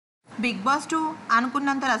Big boss 2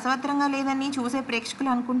 అనుకున్నంత రసవత్తరంగా లేదని చూసే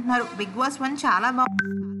ప్రేక్షకులు అనుకుంటున్నారు. బిగ్ బాస్ 1 చాలా బాగుంది.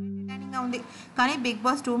 ఎంటర్‌టైనింగ్‌గా ఉంది. కానీ బిగ్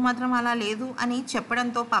బాస్ 2 మాత్రం అలా లేదు అని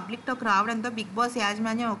చెప్పడంతో పబ్లిక్‌లోకి రావడంతో బిగ్ బాస్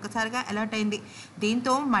యాజమాన్యం ఒక్కసారిగా అలర్ట్ అయింది.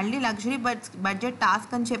 దీంతో మళ్ళీ లగ్జరీ బడ్జెట్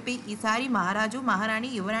టాస్క్ అని చెప్పి ఈసారి మహారాజు, మహారాణి,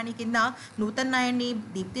 యువరాణి కింద నూతన్ నాయర్‌ని,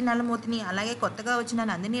 దీప్తి నల్లమోతిని అలాగే కొత్తగా వచ్చిన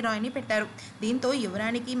నందిని రాయ్‌ని పెట్టారు. దీంతో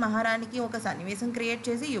యువరాణికి, మహారాణికి ఒక సన్నివేశం క్రియేట్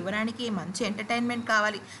చేసి యువరాణికి మంచి ఎంటర్‌టైన్‌మెంట్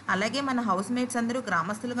కావాలి. అలాగే మన హౌస్ మేట్స్ అందరూ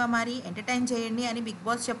గ్రామస్తులుగా మారి ఎంటర్‌టైన్ చేయండి అని బిగ్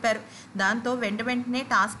బాస్ చెప్పారు. దాంతో వెంటనే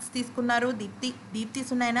టాస్క్స్ తీసుకున్నారు దీప్తి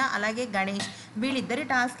సునైన అలాగే గణేష్. వీళ్ళిద్దరి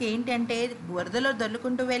టాస్క్ ఏంటంటే బురదలో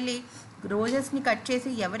దొర్లుకుంటూ వెళ్ళి రోజెస్ని కట్ చేసి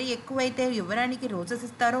ఎవరు ఎక్కువైతే యువరానికి రోజెస్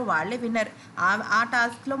ఇస్తారో వాళ్ళే విన్నర్. ఆ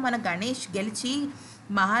టాస్క్లో మన గణేష్ గెలిచి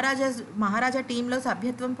మహారాజా టీంలో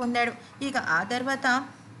సభ్యత్వం పొందాడు. ఇక ఆ తర్వాత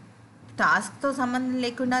టాస్క్తో సంబంధం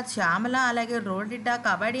లేకుండా శ్యామల అలాగే రోల్డిడ్డ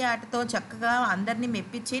కబడ్డీ ఆటతో చక్కగా అందరినీ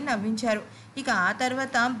మెప్పించి నవ్వించారు. ఇక ఆ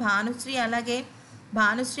తర్వాత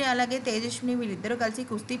భానుశ్రీ అలాగే తేజస్విని వీళ్ళిద్దరూ కలిసి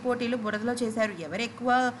కుస్తీ పోటీలు బురదలో చేశారు. ఎవరు ఎక్కువ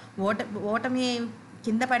ఓటమి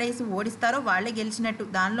కింద పడేసి ఓడిస్తారో వాళ్ళే గెలిచినట్టు.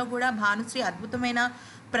 దానిలో కూడా భానుశ్రీ అద్భుతమైన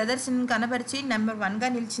ప్రదర్శన కనబరిచి నెంబర్ 1గా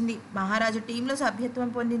నిలిచింది. మహారాజు టీంలో సభ్యత్వం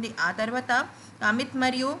పొందింది. ఆ తర్వాత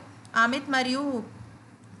అమిత్ మరియు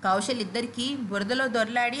కౌశల్ ఇద్దరికి బురదలో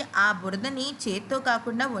దొరలాడి ఆ బురదని చేత్తో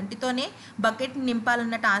కాకుండా ఒంటితోనే బకెట్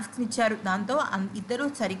నింపాలన్న టాస్క్ని ఇచ్చారు. దాంతో ఇద్దరు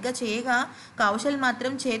సరిగ్గా చేయగా కౌశల్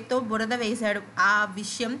మాత్రం చేత్తో బురద వేశాడు. ఆ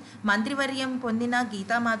విషయం మంత్రివర్యం పొందిన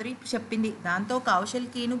గీతామాధురి చెప్పింది. దాంతో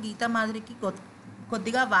కౌశల్కిను గీతామాధురికి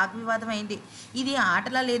కొద్దిగా వాగ్వివాదం అయింది. ఇది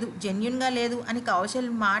ఆటలా లేదు, జెన్యున్గా లేదు అని కౌశల్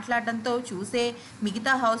మాట్లాడడంతో చూసే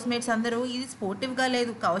మిగతా హౌస్ మేట్స్ అందరూ ఇది స్పోర్టివ్గా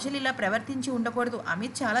లేదు, కౌశల్ ఇలా ప్రవర్తించి ఉండకూడదు,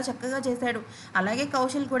 అమిత్ చాలా చక్కగా చేశాడు, అలాగే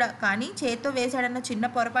కౌశల్ కూడా, కానీ చేత్తో వేశాడన్న చిన్న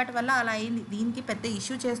పొరపాటు వల్ల అలా అయింది, దీనికి పెద్ద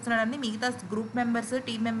ఇష్యూ చేస్తున్నాడని మిగతా గ్రూప్ మెంబర్స్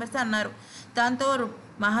టీం మెంబర్స్ అన్నారు. దాంతో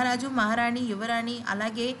మహారాజు, మహారాణి, యువరాణి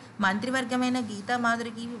అలాగే మంత్రివర్గమైన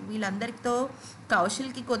గీతామాధురికి వీళ్ళందరితో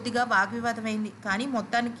కౌశల్కి కొద్దిగా వాగ్వివాదమైంది. కానీ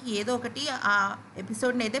మొత్తానికి ఏదో ఒకటి ఆ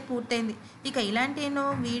ఎపిసోడ్ని అయితే పూర్తయింది. ఇక ఇలాంటి ఎన్నో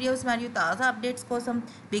వీడియోస్ మరియు తాజా అప్డేట్స్ కోసం,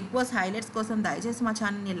 బిగ్ బాస్ హైలైట్స్ కోసం దయచేసి మా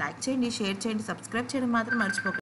ఛానల్ని లైక్ చేయండి, షేర్ చేయండి, సబ్స్క్రైబ్ చేయడం మాత్రం మర్చిపోకండి.